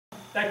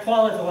that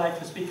quality of life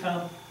has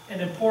become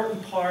an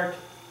important part,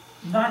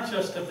 not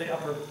just of the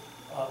Upper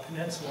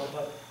Peninsula,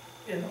 but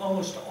in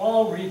almost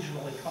all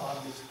regional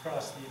economies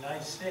across the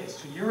United States.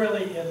 So you're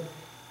really in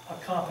a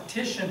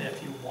competition,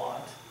 if you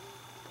want,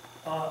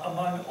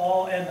 among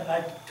all, and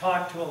I've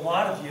talked to a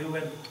lot of you,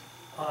 and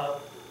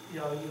you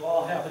know, you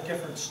all have a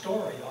different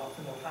story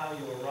often of how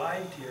you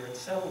arrived here and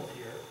settled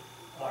here,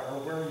 or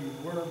where you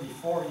were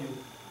before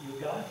you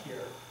got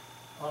here.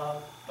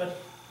 But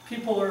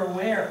people are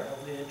aware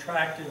of the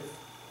attractive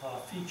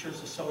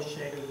features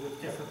associated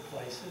with different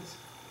places,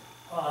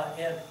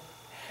 and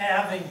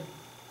having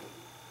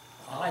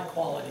a high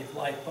quality of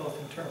life, both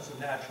in terms of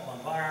natural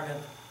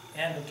environment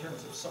and in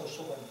terms of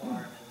social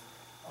environment,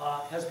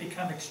 has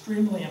become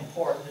extremely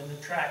important in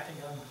attracting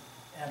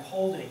and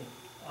holding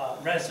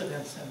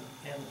residents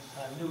and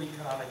new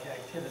economic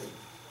activity.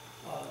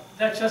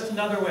 That's just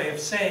another way of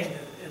saying,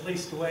 at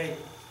least the way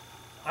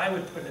I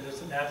would put it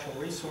as a natural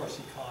resource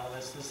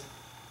economist,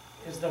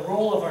 is the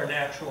role of our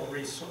natural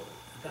resource,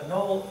 the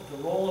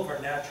role of our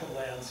natural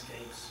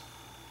landscapes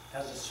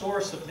as a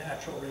source of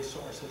natural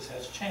resources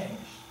has changed.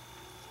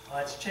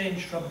 It's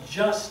changed from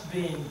just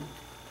being,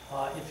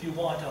 if you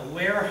want, a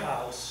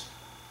warehouse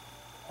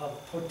of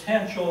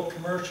potential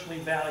commercially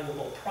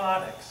valuable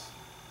products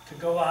to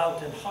go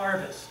out and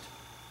harvest,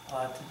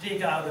 to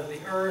dig out of the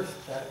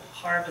earth, to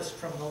harvest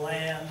from the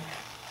land,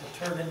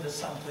 to turn into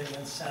something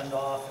and send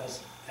off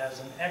as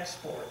an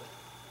export.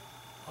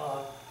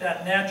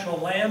 That natural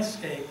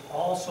landscape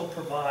also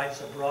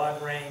provides a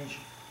broad range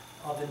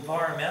of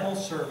environmental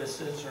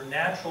services or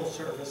natural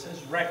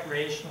services,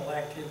 recreational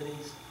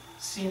activities,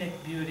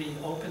 scenic beauty,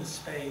 open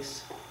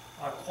space,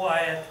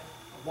 quiet,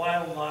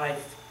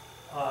 wildlife,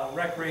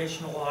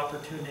 recreational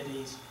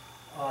opportunities,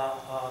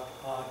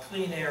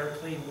 clean air,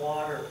 clean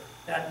water.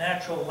 That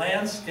natural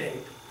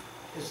landscape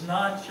is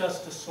not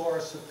just a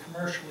source of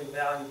commercially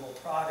valuable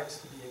products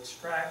to be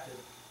extracted,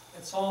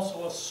 it's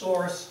also a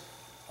source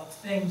of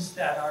things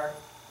that are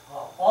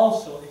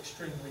also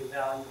extremely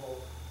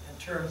valuable in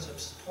terms of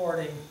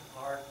supporting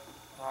our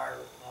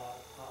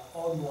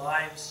own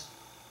lives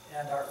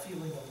and our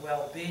feeling of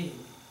well-being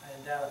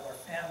and that of our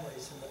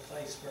families in the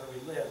place where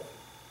we live.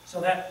 So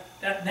that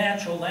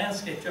natural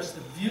landscape, just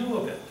the view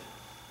of it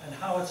and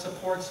how it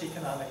supports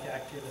economic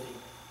activity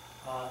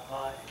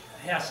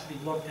has to be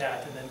looked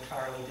at in an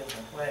entirely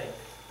different way,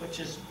 which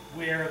is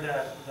where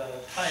the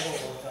title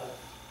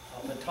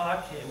of the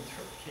talk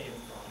came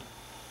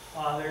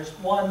from. There's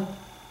one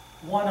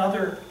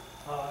other,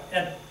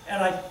 and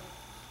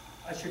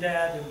I should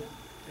add,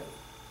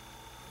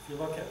 if you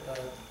look at the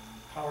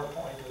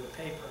PowerPoint or the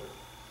paper,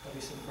 there'll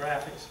be some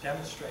graphics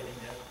demonstrating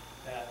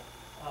that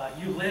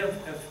you live,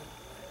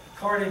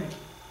 according,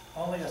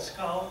 only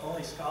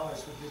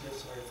scholars would do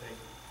this sort of thing.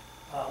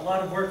 A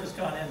lot of work has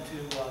gone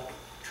into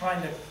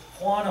trying to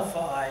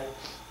quantify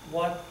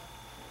what,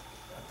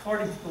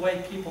 according to the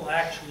way people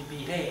actually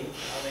behave,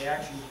 how they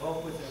actually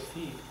vote with their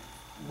feet,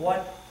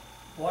 what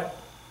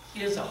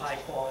is a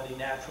high-quality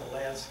natural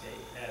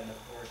landscape. And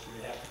of course,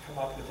 you have to come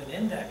up with an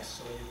index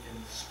so you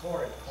can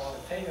score it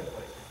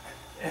quantitatively.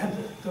 And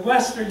the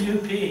Western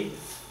UP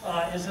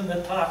is in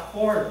the top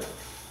quarter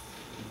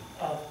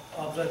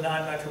of the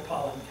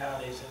non-metropolitan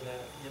counties in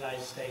the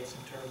United States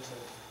in terms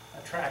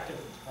of attractive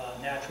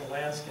natural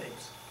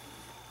landscapes.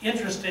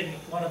 Interesting,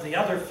 one of the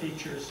other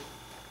features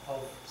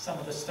of some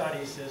of the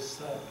studies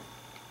is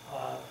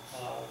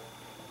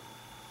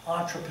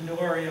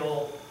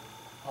entrepreneurial,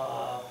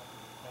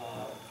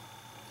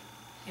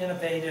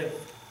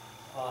 innovative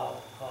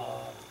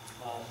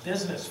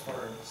business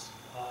firms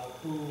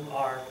who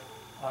are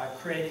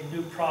creating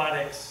new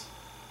products,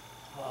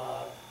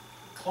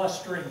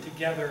 clustering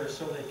together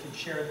so they can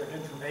share their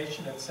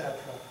information, etc.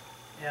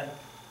 And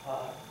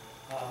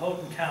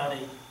Houghton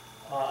County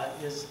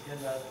is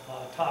in the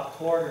top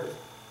quarter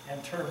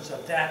in terms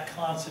of that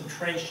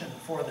concentration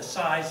for the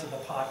size of the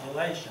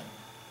population.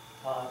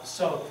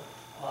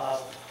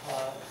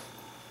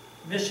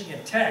 Michigan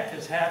Tech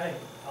is having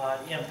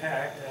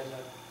impact,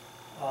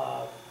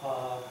 and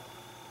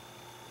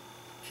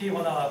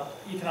Keweenaw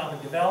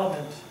Economic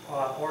Development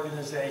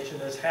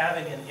Organization is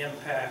having an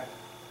impact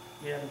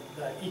in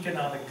the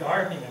economic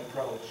gardening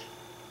approach,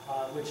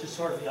 which is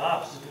sort of the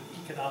opposite of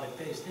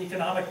economic-based. The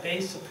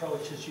economic-based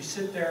approach is you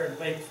sit there and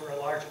wait for a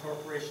large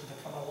corporation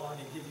to come along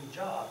and give you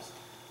jobs.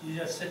 You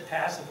just sit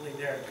passively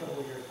there and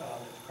twiddle your thumb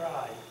and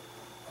cry.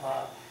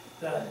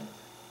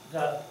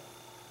 The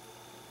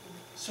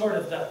sort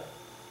of the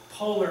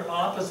polar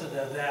opposite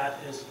of that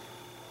is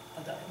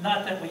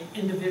not that we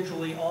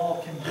individually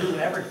all can do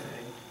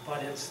everything,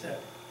 but it's the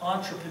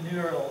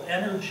entrepreneurial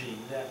energy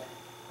that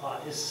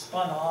is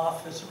spun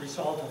off as a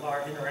result of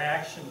our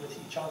interaction with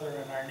each other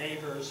and our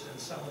neighbors and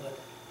some of the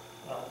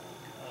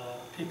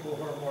people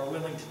who are more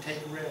willing to take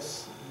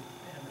risks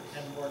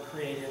and more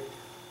creative,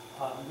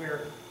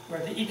 where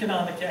the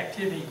economic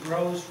activity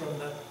grows from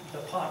the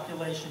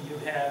population you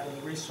have and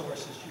the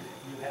resources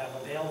you have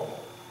available.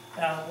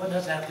 Now, one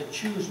doesn't have to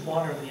choose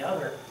one or the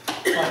other,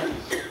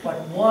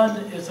 but one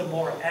is a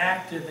more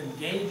active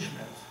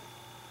engagement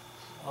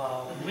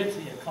with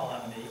the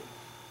economy,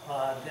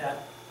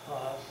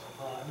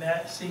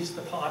 that sees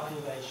the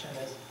population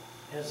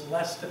as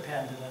less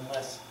dependent and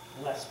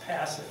less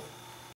passive.